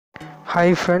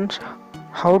Hi friends,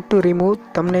 how to remove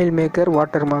thumbnail maker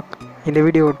watermark. இந்த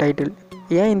video title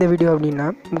ஏன் இந்த video அப்படின்னா,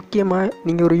 முக்கியமாக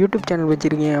நீங்கள் ஒரு யூடியூப் சேனல்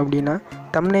வச்சுருக்கீங்க அப்படின்னா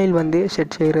thumbnail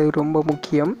செட் செய்கிறது ரொம்ப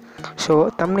முக்கியம். ஸோ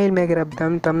thumbnail மேக்கர் ஆப்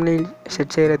தான் thumbnail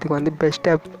செட் செய்கிறதுக்கு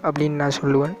பெஸ்ட் ஆப் அப்படின்னு நான்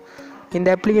சொல்லுவேன். இந்த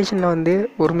அப்ளிகேஷனில்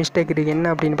ஒரு மிஸ்டேக் இருக்குது.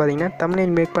 என்ன அப்படின்னு பார்த்தீங்கன்னா, thumbnail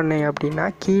மேக் பண்ணேன் அப்படின்னா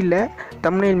கீழே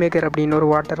thumbnail மேக்கர் அப்படின்னு ஒரு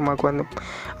வாட்டர் மார்க்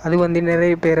அது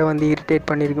நிறைய பேரை இரிட்டேட்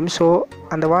பண்ணியிருக்கும். ஸோ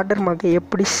அந்த வாட்டர் மார்க்கை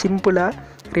எப்படி சிம்பிளாக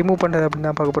ரிமூவ் பண்ணுறது அப்படின்னு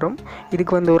தான் பார்க்க போகிறோம்.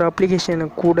 இதுக்கு ஒரு அப்ளிகேஷனை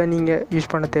கூட நீங்கள்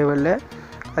யூஸ் பண்ண தேவையில்லை.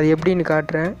 அது எப்படின்னு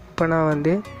காட்டுறேன். இப்போ நான்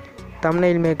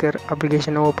thumbnail மேக்கர்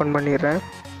அப்ளிகேஷனை ஓப்பன் பண்ணிடுறேன்.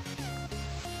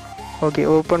 ஓகே,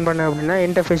 ஓப்பன் பண்ண அப்படின்னா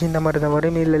இன்டர்ஃபேஸ் இந்த மாதிரி தான்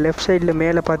வரும். இதில் லெஃப்ட் சைடில்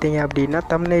மேலே பார்த்தீங்க அப்படின்னா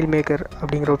thumbnail மேக்கர்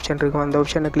அப்படிங்கிற ஆப்ஷன் இருக்கும். அந்த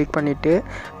ஆப்ஷனை கிளிக் பண்ணிவிட்டு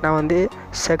நான்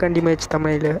செகண்ட் இமேஜ்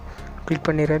thumbnail கிளிக்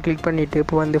பண்ணிடுறேன். கிளிக் பண்ணிவிட்டு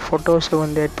இப்போ ஃபோட்டோஸை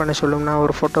ஆட் பண்ண சொல்லும். நான்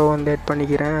ஒரு ஃபோட்டோவை ஆட்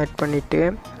பண்ணிக்கிறேன். ஆட் பண்ணிவிட்டு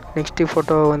நெக்ஸ்ட்டு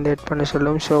ஃபோட்டோவை ஆட் பண்ண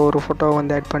சொல்லும். ஸோ ஒரு ஃபோட்டோவை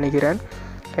ஆட் பண்ணிக்கிறேன்.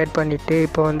 ஆட் பண்ணிவிட்டு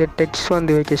இப்போ டெக்ஸ்ட்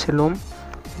வைக்க சொல்லும்.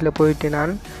 இதில் போயிட்டு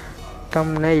நான்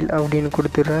thumbnail அப்படின்னு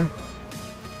கொடுத்துட்றேன்.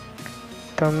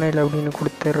 thumbnail அப்படின்னு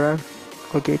கொடுத்துட்றேன்.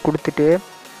 ஓகே, கொடுத்துட்டு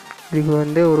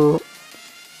இதுக்கு ஒரு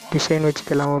டிசைன்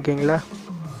வச்சுக்கலாம். ஓகேங்களா?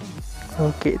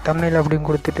 ஓகே, thumbnail அப்படின்னு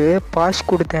கொடுத்துட்டு பாஸ்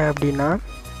கொடுத்தேன் அப்படின்னா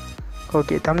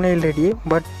ஓகே, thumbnail ரெடி.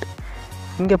 பட்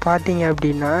இங்கே பார்த்தீங்க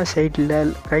அப்படின்னா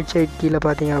சைடில் ரைட் சைட் கீழே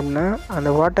பார்த்தீங்க அப்படின்னா அந்த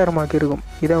வாட்டர் மார்க் இருக்கும்.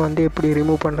 இதை எப்படி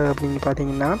ரிமூவ் பண்ணுறது அப்படின்னு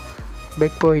பார்த்தீங்கன்னா,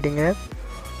 பெக் போயிடுங்க.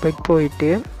 பெக்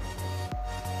போயிட்டு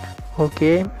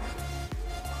ஓகே,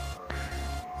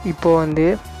 இப்போது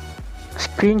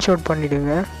ஸ்க்ரீன்ஷாட்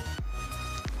பண்ணிவிடுங்க.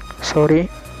 சாரி,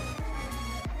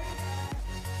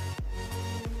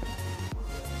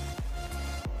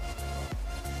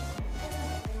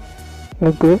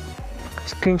 ஓகே,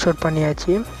 ஸ்க்ரீன்ஷாட்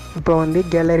பண்ணியாச்சு. இப்போ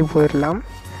கேலரி போயிடலாம்.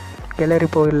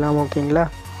 ஓகேங்களா?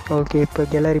 ஓகே, இப்போ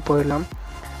கேலரி போயிடலாம்.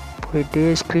 போயிட்டு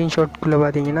ஸ்க்ரீன்ஷாட்குள்ளே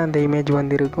பார்த்தீங்கன்னா அந்த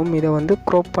இமேஜ் இருக்கும். இதை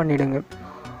க்ராப் பண்ணிவிடுங்க.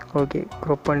 ஓகே,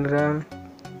 க்ராப் பண்ணுறேன்.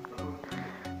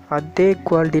 அதே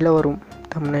குவாலிட்டியில் வரும்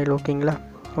thumbnail. ஓகேங்களா?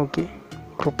 ஓகே,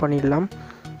 க்ராப் பண்ணிடலாம்.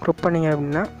 க்ராப் பண்ணிங்க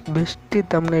அப்படின்னா பெஸ்ட்டு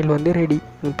thumbnail ரெடி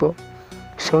இப்போது.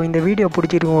 ஸோ இந்த வீடியோ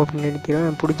பிடிச்சிருக்கும் அப்படின்னு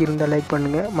நினைக்கிறேன். பிடிச்சிருந்தால் லைக்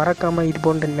பண்ணுங்கள். மறக்காமல் இது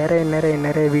போன்ற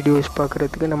நிறைய வீடியோஸ்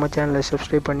பார்க்குறதுக்கு நம்ம சேனலை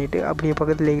சப்ஸ்கிரைப் பண்ணிவிட்டு அப்படியே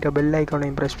பக்கத்தில் இருக்கிற பெல்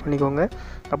ஐக்கானையும் ப்ரெஸ் பண்ணிக்கோங்க.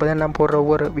 அப்போ தான் நான் போடுற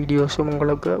ஒவ்வொரு வீடியோஸும்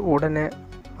உங்களுக்கு உடனே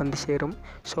சேரும்.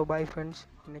 So bye friends,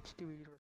 next video.